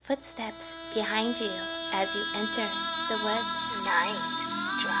footsteps behind you as you enter the woods. Night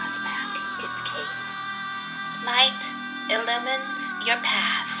draws back its cape. Light illumines your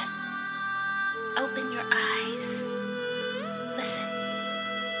path. Open your eyes. Listen.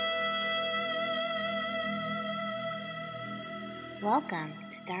 Welcome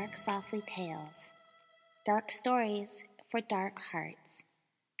to Dark Softly Tales. Dark stories for dark hearts.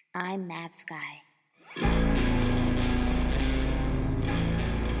 I'm Mav Sky.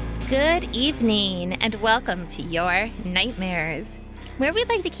 Good evening, and welcome to Your Nightmares, where we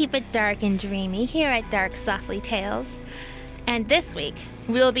like to keep it dark and dreamy here at Dark Softly Tales. And this week,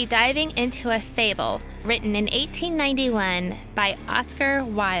 we'll be diving into a fable written in 1891 by Oscar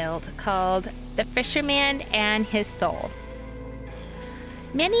Wilde called The Fisherman and His Soul.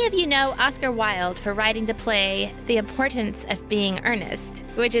 Many of you know Oscar Wilde for writing the play The Importance of Being Earnest,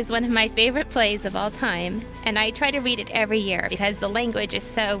 which is one of my favorite plays of all time, and I try to read it every year because the language is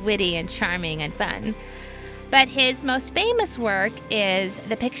so witty and charming and fun. But his most famous work is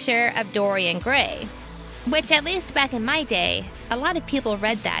The Picture of Dorian Gray, which, at least back in my day, a lot of people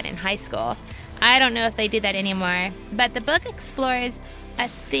read that in high school. I don't know if they do that anymore, but the book explores a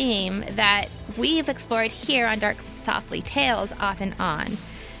theme that we've explored here on Dark Softly Tales off and on,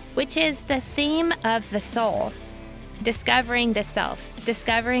 which is the theme of the soul. Discovering the self,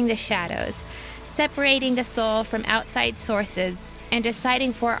 discovering the shadows, separating the soul from outside sources, and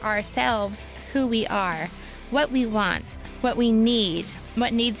deciding for ourselves who we are, what we want, what we need,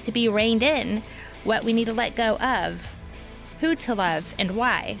 what needs to be reined in, what we need to let go of, who to love, and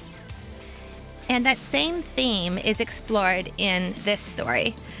why. And that same theme is explored in this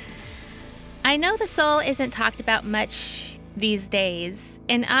story. I know the soul isn't talked about much these days,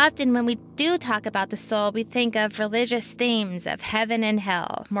 and often when we do talk about the soul, we think of religious themes of heaven and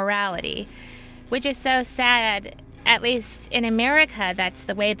hell, morality, which is so sad. At least in America, that's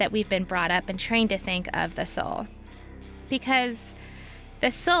the way that we've been brought up and trained to think of the soul. Because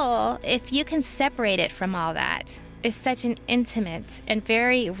the soul, if you can separate it from all that, is such an intimate and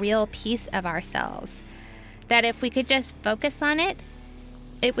very real piece of ourselves that if we could just focus on it,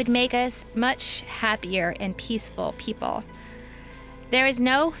 it would make us much happier and peaceful people. There is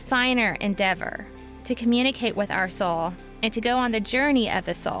no finer endeavor to communicate with our soul and to go on the journey of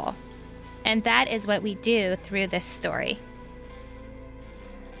the soul, and that is what we do through this story.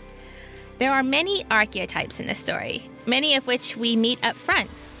 There are many archetypes in this story, many of which we meet up front.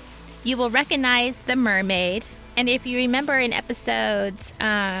 You will recognize the mermaid, and if you remember in episodes,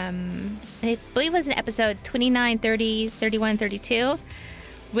 I believe it was in episodes 29, 30, 31, 32,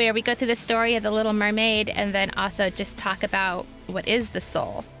 where we go through the story of the Little Mermaid and then also just talk about what is the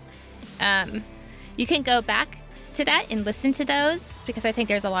soul. You can go back to that and listen to those because I think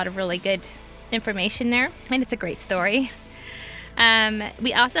there's a lot of really good information there, and it's a great story.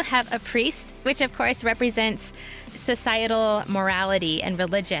 We also have a priest, which of course represents societal morality and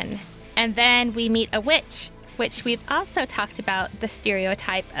religion. And then we meet a witch, which we've also talked about the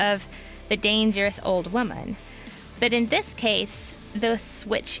stereotype of the dangerous old woman. But in this case, this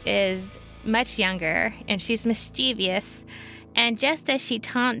witch is much younger and she's mischievous. And just as she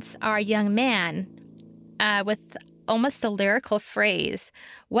taunts our young man with almost a lyrical phrase,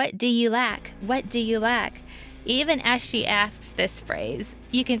 "What do you lack? What do you lack?" Even as she asks this phrase,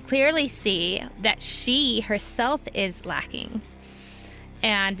 you can clearly see that she herself is lacking.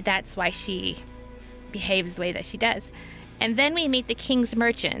 And that's why she behaves the way that she does. And then we meet the king's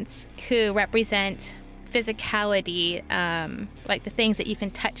merchants, who represent physicality, like the things that you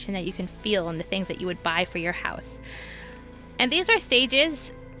can touch and that you can feel and the things that you would buy for your house. And these are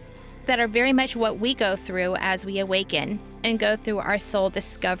stages that are very much what we go through as we awaken and go through our soul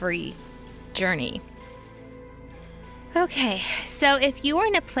discovery journey. Okay, so if you are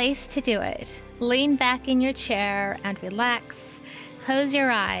in a place to do it, lean back in your chair and relax, close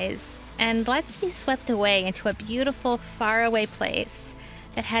your eyes, and let's be swept away into a beautiful, faraway place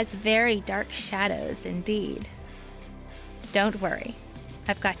that has very dark shadows indeed. Don't worry,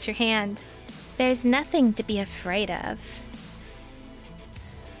 I've got your hand. There's nothing to be afraid of.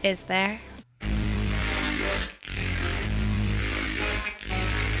 Is there?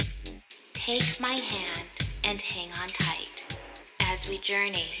 Take my hand and hang on tight as we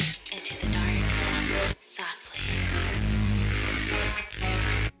journey into the dark softly.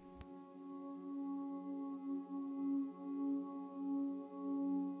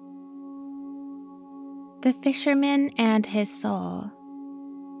 The Fisherman and His Soul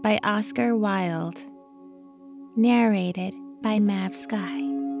by Oscar Wilde. Narrated by Mav Sky.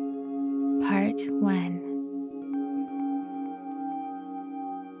 Part 1.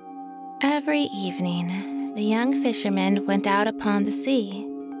 Every evening, the young fisherman went out upon the sea,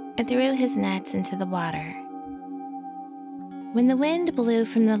 and threw his nets into the water. When the wind blew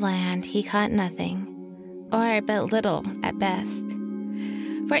from the land, he caught nothing, or but little at best,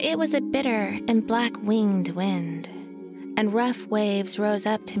 for it was a bitter and black-winged wind, and rough waves rose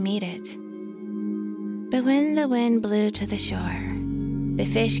up to meet it. But when the wind blew to the shore, the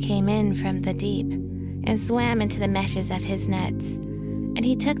fish came in from the deep and swam into the meshes of his nets, and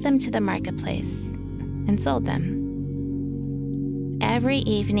he took them to the marketplace and sold them. Every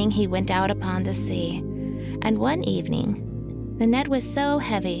evening he went out upon the sea, and one evening the net was so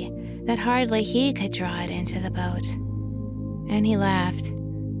heavy that hardly he could draw it into the boat. And he laughed,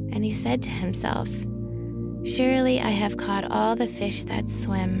 and he said to himself, "Surely I have caught all the fish that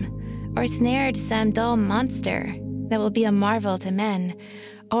swim, or snared some dull monster that will be a marvel to men,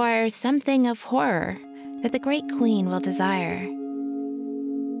 or something of horror that the great queen will desire."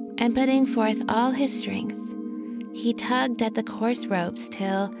 And putting forth all his strength, he tugged at the coarse ropes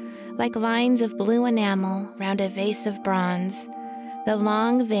till, like lines of blue enamel round a vase of bronze, the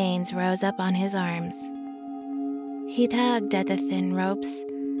long veins rose up on his arms. He tugged at the thin ropes,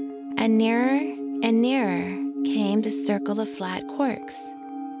 and nearer came the circle of flat corks,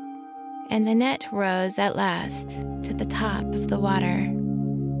 and the net rose at last to the top of the water.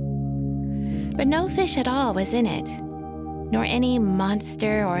 But no fish at all was in it, nor any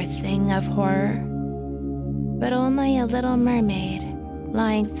monster or thing of horror, but only a little mermaid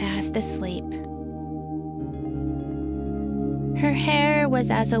lying fast asleep. Her hair was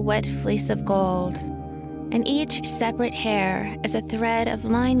as a wet fleece of gold, and each separate hair as a thread of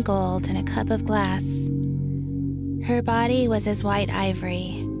line gold in a cup of glass. Her body was as white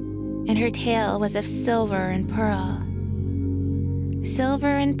ivory, and her tail was of silver and pearl.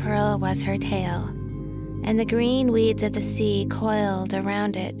 Silver and pearl was her tail, and the green weeds of the sea coiled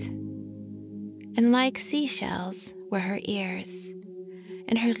around it. And like seashells were her ears,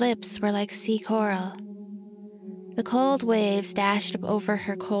 and her lips were like sea coral. The cold waves dashed up over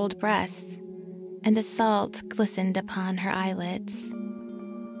her cold breasts, and the salt glistened upon her eyelids.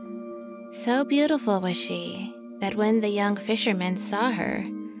 So beautiful was she that when the young fisherman saw her,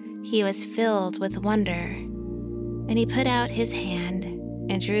 he was filled with wonder, and he put out his hand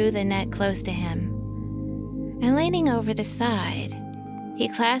and drew the net close to him. And leaning over the side, he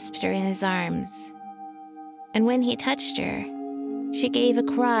clasped her in his arms. And when he touched her, she gave a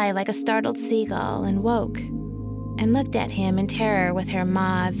cry like a startled seagull and woke, and looked at him in terror with her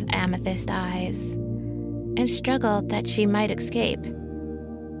mauve amethyst eyes, and struggled that she might escape.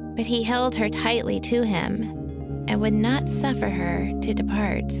 But he held her tightly to him, and would not suffer her to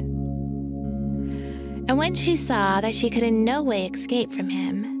depart. And when she saw that she could in no way escape from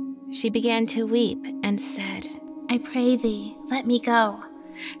him, she began to weep and said, "I pray thee, let me go,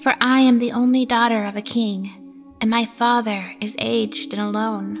 for I am the only daughter of a king, and my father is aged and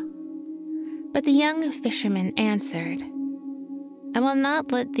alone." But the young fisherman answered, "I will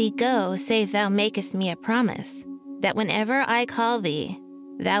not let thee go, save thou makest me a promise, that whenever I call thee,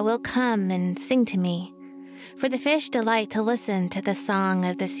 thou wilt come and sing to me. For the fish delight to listen to the song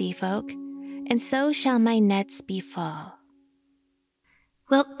of the sea folk, and so shall my nets be full."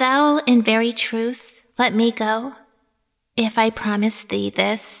 "Wilt thou in very truth let me go, if I promise thee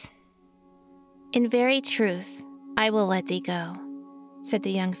this?" "In very truth I will let thee go," said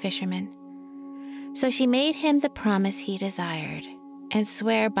the young fisherman. So she made him the promise he desired, and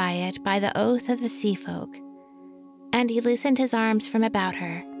sware by it by the oath of the sea folk. And he loosened his arms from about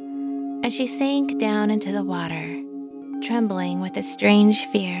her, and she sank down into the water, trembling with a strange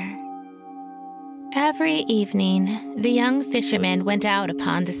fear. Every evening the young fisherman went out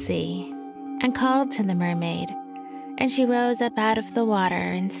upon the sea, and called to the mermaid, and she rose up out of the water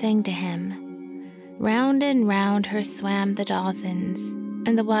and sang to him. Round and round her swam the dolphins,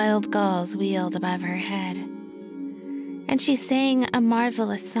 and the wild gulls wheeled above her head. And she sang a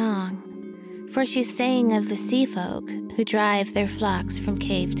marvelous song, for she sang of the sea folk who drive their flocks from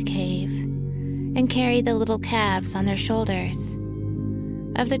cave to cave, and carry the little calves on their shoulders,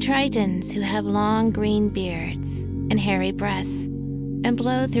 of the tritons who have long green beards and hairy breasts, and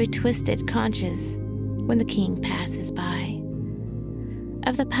blow through twisted conches when the king passes by,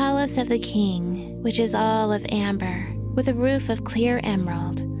 of the palace of the king, which is all of amber, with a roof of clear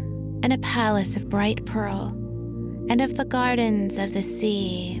emerald, and a palace of bright pearl, and of the gardens of the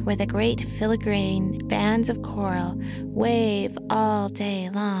sea, where the great filigrane bands of coral wave all day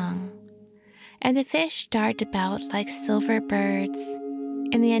long, and the fish dart about like silver birds,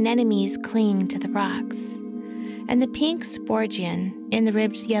 and the anemones cling to the rocks, and the pink sporgian in the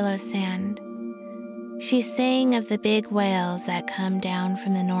ribbed yellow sand. She sang of the big whales that come down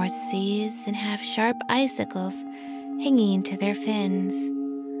from the North Seas and have sharp icicles hanging to their fins,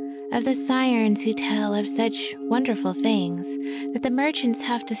 of the sirens who tell of such wonderful things that the merchants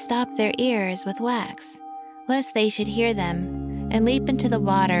have to stop their ears with wax, lest they should hear them and leap into the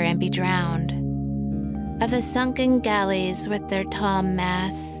water and be drowned, of the sunken galleys with their tall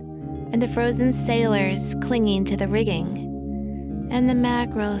masts, and the frozen sailors clinging to the rigging, and the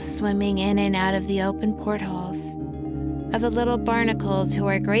mackerels swimming in and out of the open portholes, of the little barnacles who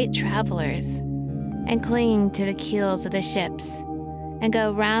are great travelers, and cling to the keels of the ships, and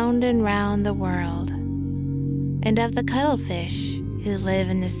go round and round the world, and of the cuttlefish who live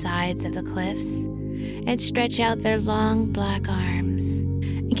in the sides of the cliffs, and stretch out their long black arms,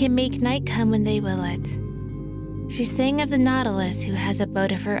 and can make night come when they will it. She sang of the nautilus who has a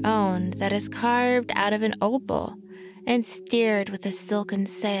boat of her own that is carved out of an opal and steered with a silken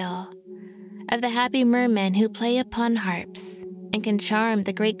sail, of the happy mermen who play upon harps and can charm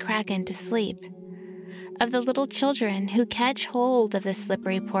the great kraken to sleep, of the little children who catch hold of the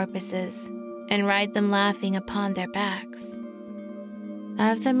slippery porpoises and ride them laughing upon their backs,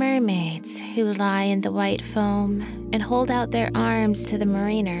 of the mermaids who lie in the white foam and hold out their arms to the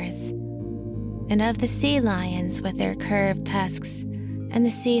mariners, and of the sea lions with their curved tusks and the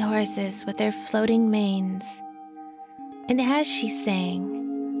seahorses with their floating manes. And as she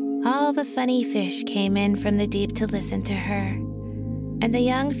sang, all the funny fish came in from the deep to listen to her, and the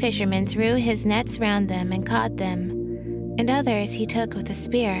young fisherman threw his nets round them and caught them, and others he took with a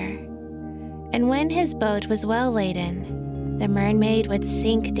spear. And when his boat was well laden, the mermaid would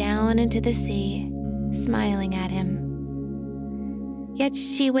sink down into the sea, smiling at him. Yet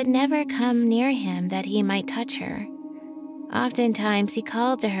she would never come near him that he might touch her. Oftentimes he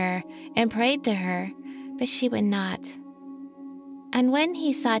called to her and prayed to her, but she would not. And when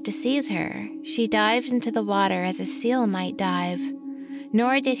he sought to seize her, she dived into the water as a seal might dive,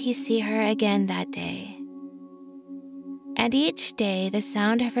 nor did he see her again that day. And each day the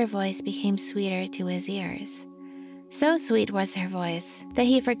sound of her voice became sweeter to his ears. So sweet was her voice that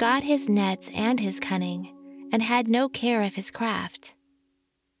he forgot his nets and his cunning, and had no care of his craft.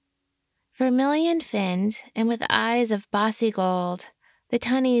 Vermilion-finned, and with eyes of bossy gold, the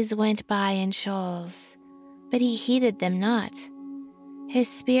tunnies went by in shoals, but he heeded them not. His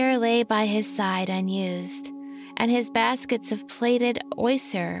spear lay by his side unused, and his baskets of plated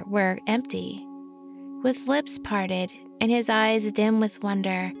oyster were empty. With lips parted and his eyes dim with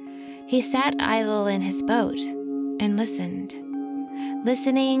wonder, he sat idle in his boat and listened,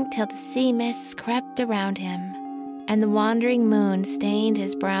 listening till the sea mists crept around him, and the wandering moon stained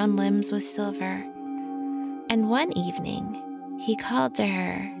his brown limbs with silver. And one evening he called to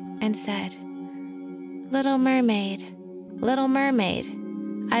her and said, little mermaid,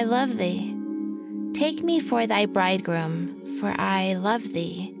 I love thee. Take me for thy bridegroom, for I love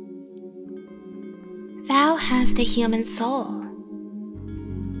thee." "Thou hast a human soul,"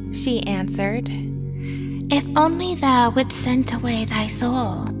 she answered. "If only thou wouldst send away thy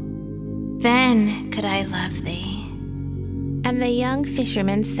soul, then could I love thee." And the young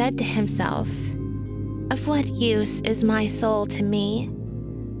fisherman said to himself, "Of what use is my soul to me?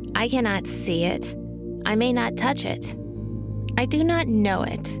 I cannot see it. I may not touch it. I do not know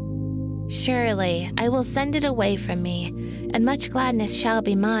it. Surely I will send it away from me, and much gladness shall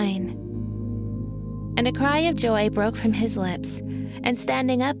be mine." And a cry of joy broke from his lips, and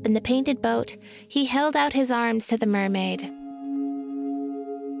standing up in the painted boat, he held out his arms to the mermaid.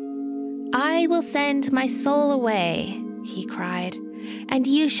 "I will send my soul away," he cried, "and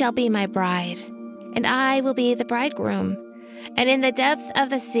you shall be my bride, and I will be the bridegroom, and in the depth of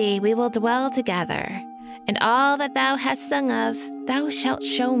the sea we will dwell together, and all that thou hast sung of thou shalt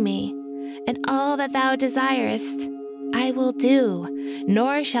show me, and all that thou desirest I will do,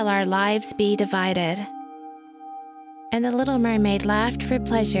 nor shall our lives be divided." And the little mermaid laughed for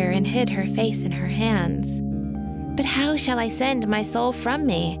pleasure and hid her face in her hands. "But how shall I send my soul from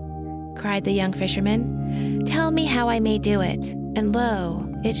me?" cried the young fisherman. "Tell me how I may do it, and lo,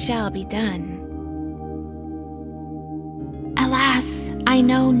 it shall be done." "Alas, I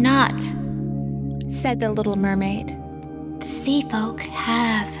know not," said the little mermaid. "The sea folk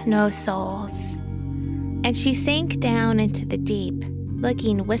have no souls." And she sank down into the deep,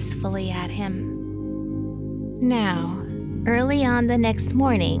 looking wistfully at him. Now, early on the next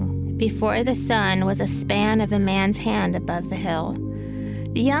morning, before the sun was a span of a man's hand above the hill,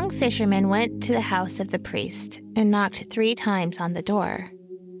 the young fisherman went to the house of the priest and knocked 3 times on the door.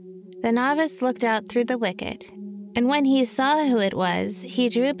 The novice looked out through the wicket, and when he saw who it was, he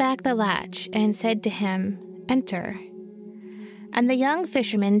drew back the latch and said to him, "Enter." And the young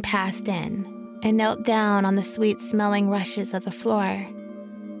fisherman passed in, and knelt down on the sweet-smelling rushes of the floor,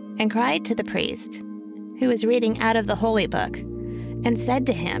 and cried to the priest, who was reading out of the holy book, and said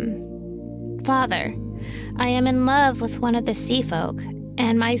to him, Father, I am in love with one of the sea folk,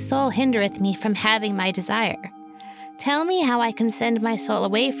 and my soul hindereth me from having my desire. Tell me how I can send my soul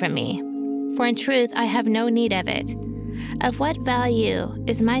away from me, for in truth I have no need of it. Of what value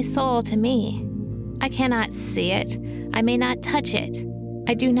is my soul to me? I cannot see it, I may not touch it,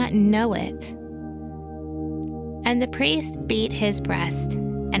 I do not know it. And the priest beat his breast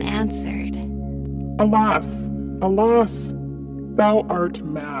and answered, Alas, alas, thou art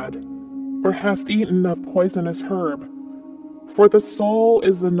mad, or hast eaten of poisonous herb. For the soul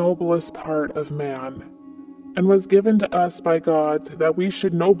is the noblest part of man, and was given to us by God that we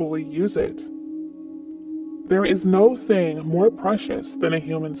should nobly use it. There is no thing more precious than a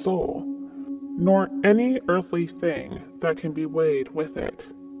human soul, nor any earthly thing that can be weighed with it.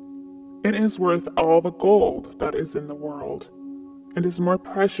 It is worth all the gold that is in the world, and is more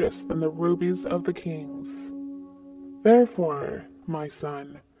precious than the rubies of the kings. Therefore, my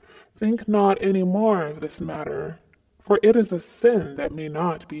son, think not any more of this matter, for it is a sin that may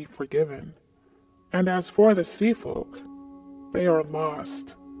not be forgiven. And as for the sea folk, they are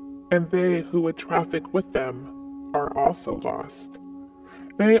lost, and they who would traffic with them are also lost.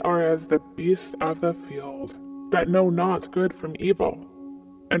 They are as the beasts of the field, that know not good from evil,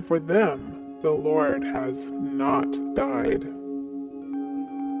 and for them the Lord has not died.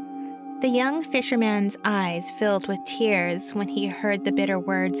 The young fisherman's eyes filled with tears when he heard the bitter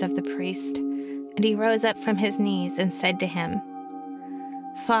words of the priest, and he rose up from his knees and said to him,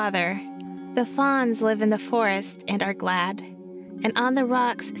 Father, the fawns live in the forest and are glad, and on the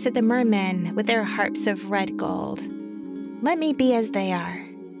rocks sit the mermen with their harps of red gold. Let me be as they are,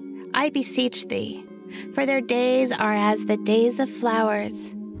 I beseech thee, for their days are as the days of flowers.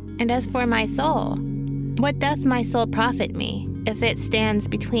 And as for my soul, what doth my soul profit me, if it stands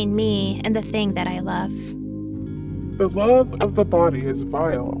between me and the thing that I love? The love of the body is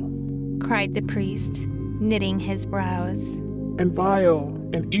vile, cried the priest, knitting his brows. and vile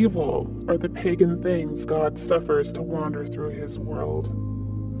and evil are the pagan things God suffers to wander through his world.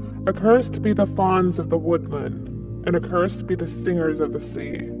 Accursed be the fawns of the woodland, and accursed be the singers of the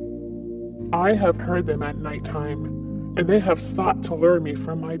sea. I have heard them at night time, and they have sought to lure me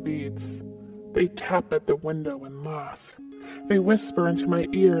from my beads. They tap at the window and laugh. They whisper into my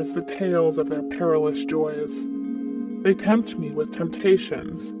ears the tales of their perilous joys. They tempt me with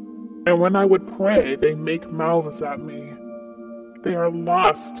temptations, and when I would pray, they make mouths at me. They are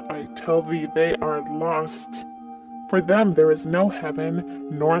lost, I tell thee, they are lost. For them there is no heaven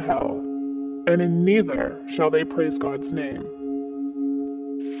nor hell, and in neither shall they praise God's name.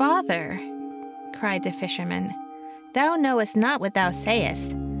 Father, cried the fisherman, thou knowest not what thou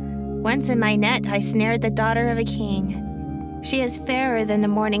sayest. Once in my net I snared the daughter of a king. She is fairer than the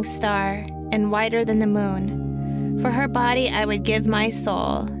morning star, and whiter than the moon. For her body I would give my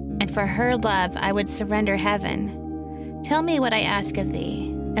soul, and for her love I would surrender heaven. Tell me what I ask of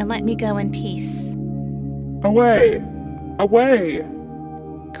thee, and let me go in peace. Away! Away!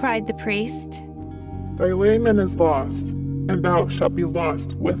 Cried the priest. Thy layman is lost, and thou shalt be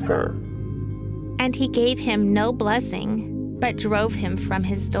lost with her. And he gave him no blessing, but drove him from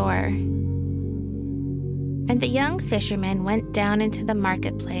his door. And the young fisherman went down into the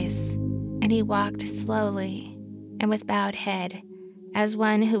marketplace, and he walked slowly and with bowed head, as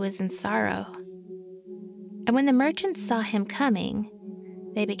one who is in sorrow. And when the merchants saw him coming,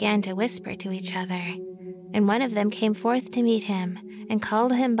 they began to whisper to each other. And one of them came forth to meet him, and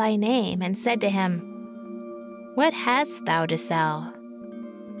called him by name, and said to him, What hast thou to sell?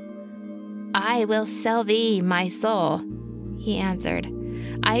 I will sell thee my soul, he answered.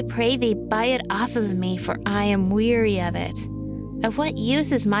 I pray thee buy it off of me, for I am weary of it. Of what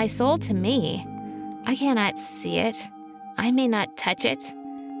use is my soul to me? I cannot see it, I may not touch it,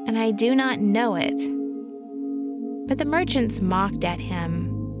 and I do not know it. But the merchants mocked at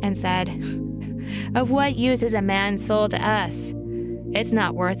him and said, Of what use is a man's soul to us? It's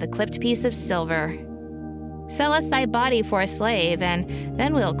not worth a clipped piece of silver. Sell us thy body for a slave, and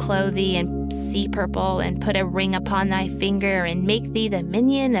then we'll clothe thee in sea purple, and put a ring upon thy finger, and make thee the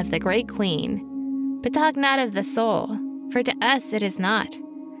minion of the great queen. But talk not of the soul, for to us it is not,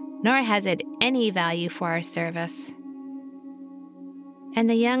 nor has it any value for our service. And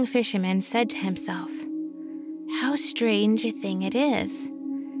the young fisherman said to himself, How strange a thing it is!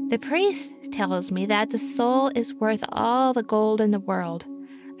 The priest tells me that the soul is worth all the gold in the world,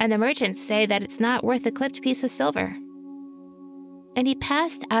 and the merchants say that it's not worth a clipped piece of silver. And he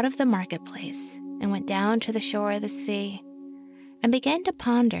passed out of the marketplace and went down to the shore of the sea, and began to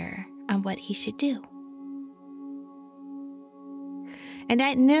ponder on what he should do. And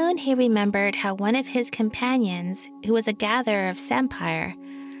at noon he remembered how one of his companions, who was a gatherer of samphire,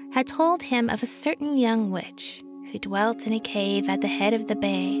 had told him of a certain young witch who dwelt in a cave at the head of the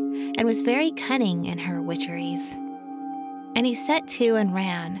bay and was very cunning in her witcheries. And he set to and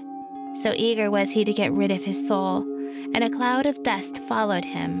ran. So eager was he to get rid of his soul, and a cloud of dust followed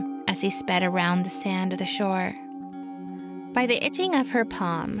him as he sped around the sand of the shore. By the itching of her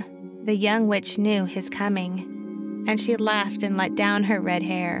palm, the young witch knew his coming, and she laughed and let down her red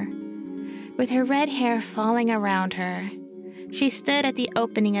hair. With her red hair falling around her, she stood at the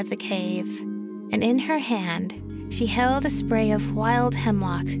opening of the cave, and in her hand she held a spray of wild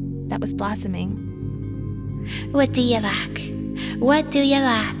hemlock that was blossoming. "What do you lack? What do you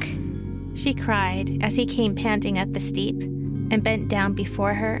lack?" she cried as he came panting up the steep and bent down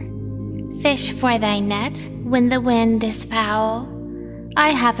before her. "Fish for thy net when the wind is foul. I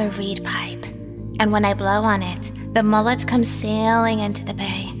have a reed pipe, and when I blow on it, the mullet comes sailing into the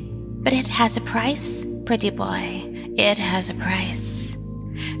bay. But it has a price, pretty boy, it has a price.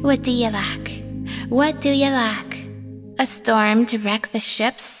 What do you lack? What do you lack? A storm to wreck the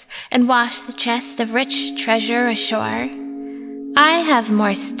ships and wash the chest of rich treasure ashore? I have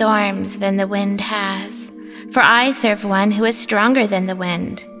more storms than the wind has, for I serve one who is stronger than the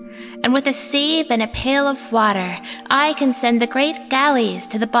wind. And with a sieve and a pail of water, I can send the great galleys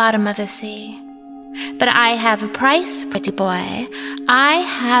to the bottom of the sea. But I have a price, pretty boy, I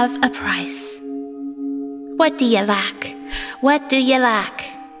have a price. What do you lack? What do you lack?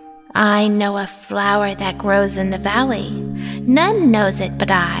 I know a flower that grows in the valley. None knows it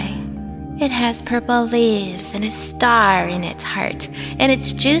but I. It has purple leaves and a star in its heart, and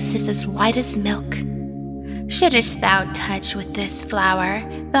its juice is as white as milk. Shouldst thou touch with this flower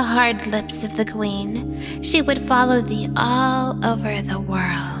the hard lips of the queen, she would follow thee all over the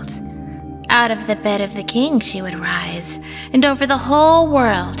world. Out of the bed of the king she would rise, and over the whole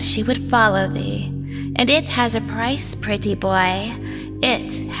world she would follow thee. And it has a price, pretty boy,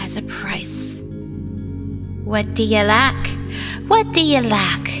 it has a price. What do you lack? What do you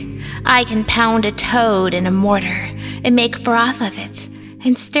lack? I can pound a toad in a mortar and make broth of it,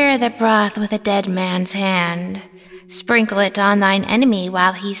 and stir the broth with a dead man's hand. Sprinkle it on thine enemy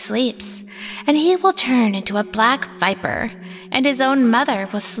while he sleeps, and he will turn into a black viper, and his own mother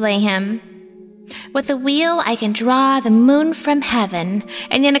will slay him. With a wheel I can draw the moon from heaven,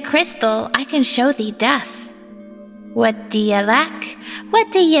 and in a crystal I can show thee death. What do you lack?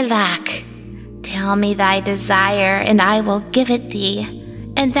 What do you lack? Tell me thy desire, and I will give it thee,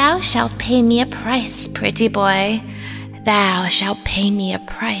 and thou shalt pay me a price, pretty boy. Thou shalt pay me a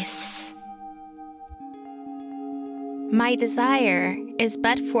price. My desire is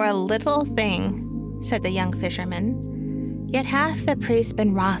but for a little thing, said the young fisherman. Yet hath the priest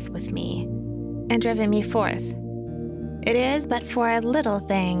been wroth with me, and driven me forth. It is but for a little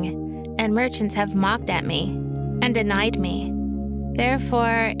thing, and merchants have mocked at me, and denied me.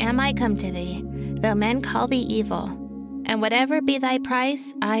 Therefore am I come to thee, though men call thee evil, and whatever be thy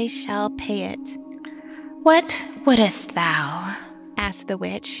price, I shall pay it. What wouldest thou? Asked the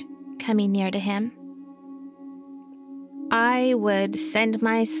witch, coming near to him. I would send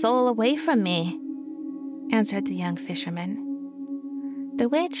my soul away from me, answered the young fisherman. The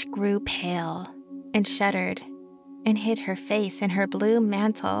witch grew pale and shuddered and hid her face in her blue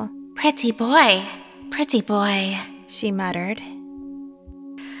mantle. Pretty boy, she muttered.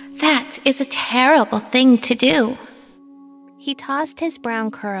 That is a terrible thing to do. He tossed his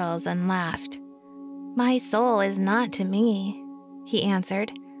brown curls and laughed. My soul is not to me, he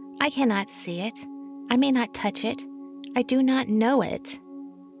answered. I cannot see it. I may not touch it. I do not know it.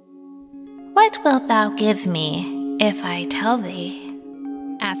 What wilt thou give me if I tell thee?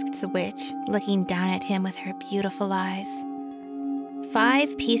 Asked the witch, looking down at him with her beautiful eyes.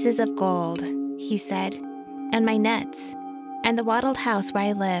 5 pieces of gold, he said, and my nets, and the wattled house where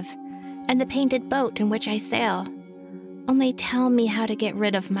I live, and the painted boat in which I sail. Only tell me how to get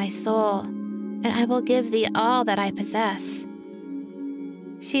rid of my soul, and I will give thee all that I possess.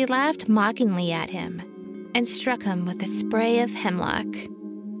 She laughed mockingly at him and struck him with a spray of hemlock.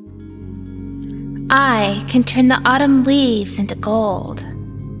 I can turn the autumn leaves into gold,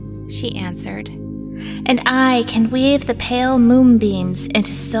 she answered, and I can weave the pale moonbeams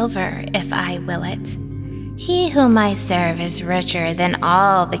into silver if I will it. He whom I serve is richer than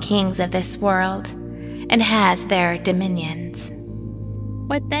all the kings of this world, and has their dominions.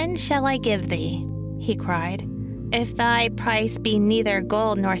 What then shall I give thee, he cried, if thy price be neither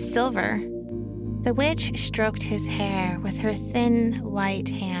gold nor silver? The witch stroked his hair with her thin white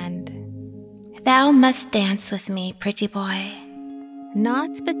hand. Thou must dance with me, pretty boy.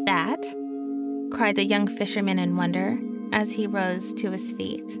 Not but that, cried the young fisherman in wonder. as he rose to his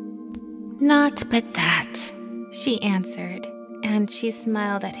feet. Not but that. She answered, and she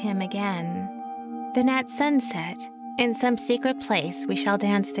smiled at him again. Then at sunset, in some secret place we shall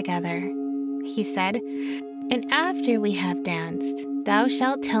dance together, he said, and after we have danced, thou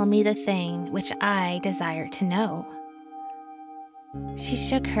shalt tell me the thing which I desire to know. She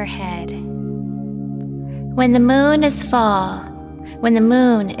shook her head. When the moon is full,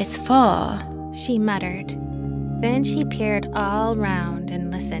 she muttered. Then she peered all round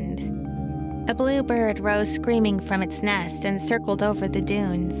and listened. A blue bird rose screaming from its nest and circled over the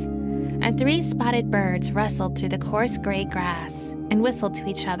dunes, and 3 spotted birds rustled through the coarse gray grass and whistled to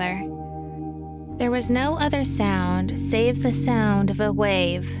each other. There was no other sound save the sound of a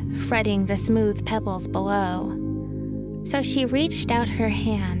wave fretting the smooth pebbles below. So she reached out her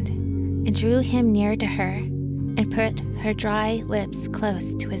hand and drew him near to her and put her dry lips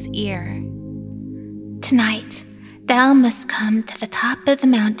close to his ear. Tonight, thou must come to the top of the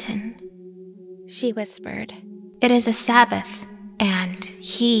mountain, she whispered. It is a Sabbath, and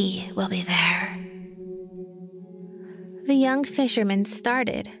he will be there. The young fisherman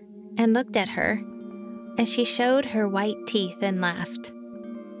started and looked at her, and she showed her white teeth and laughed.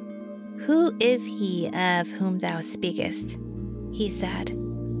 Who is he of whom thou speakest? He said.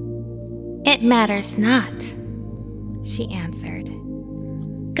 It matters not, she answered.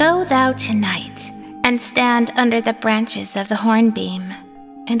 Go thou tonight, and stand under the branches of the hornbeam,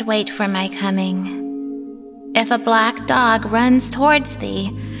 and wait for my coming. If a black dog runs towards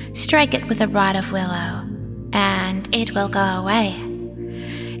thee, strike it with a rod of willow, and it will go away.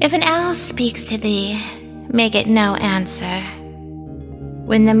 If an owl speaks to thee, make it no answer.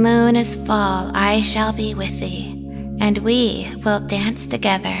 When the moon is full, I shall be with thee, and we will dance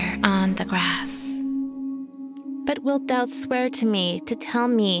together on the grass. But wilt thou swear to me to tell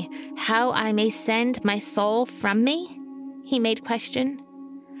me how I may send my soul from me? He made question.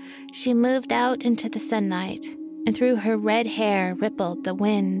 She moved out into the sunlight, and through her red hair rippled the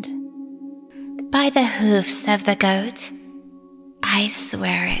wind. By the hoofs of the goat, I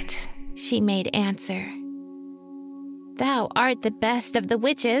swear it, she made answer. Thou art the best of the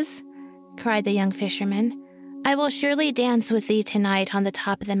witches, cried the young fisherman. I will surely dance with thee tonight on the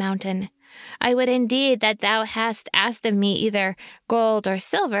top of the mountain. I would indeed that thou hadst asked of me either gold or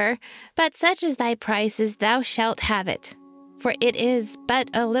silver, but such as thy price is thou shalt have it, for it is but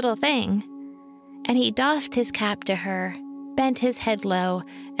a little thing. And he doffed his cap to her, bent his head low,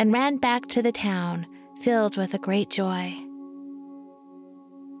 and ran back to the town, filled with a great joy.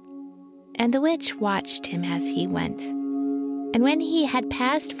 And the witch watched him as he went, and when he had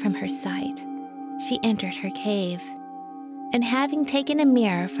passed from her sight, she entered her cave, and having taken a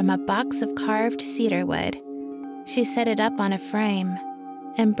mirror from a box of carved cedar wood, she set it up on a frame,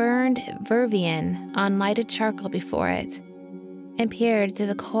 and burned vervain on lighted charcoal before it, and peered through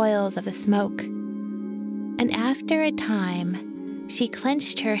the coils of the smoke. And after a time, she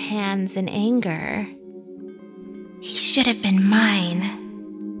clenched her hands in anger. He should have been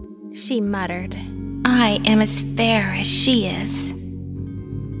mine, she muttered. I am as fair as she is.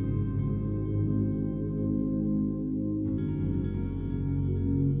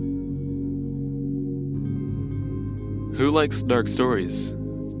 Who likes dark stories?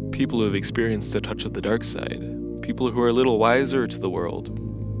 People who have experienced a touch of the dark side. People who are a little wiser to the world.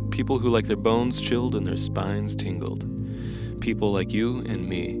 People who like their bones chilled and their spines tingled. People like you and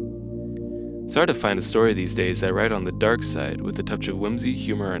me. It's hard to find a story these days that write on the dark side with a touch of whimsy,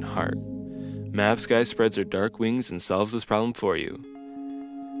 humor, and heart. Mavsky spreads her dark wings and solves this problem for you.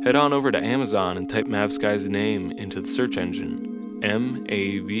 Head on over to Amazon and type Mavsky's name into the search engine,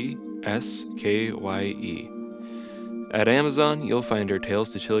 Mavskye. At Amazon, you'll find her Tales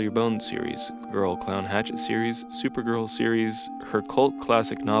to Chill Your Bones series, Girl Clown Hatchet series, Supergirl series, her cult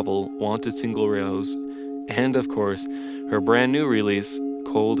classic novel, Wanted Single Rose, and of course, her brand new release,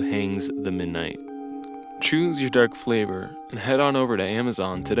 Cold Hangs the Midnight. Choose your dark flavor and head on over to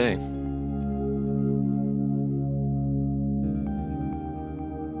Amazon today.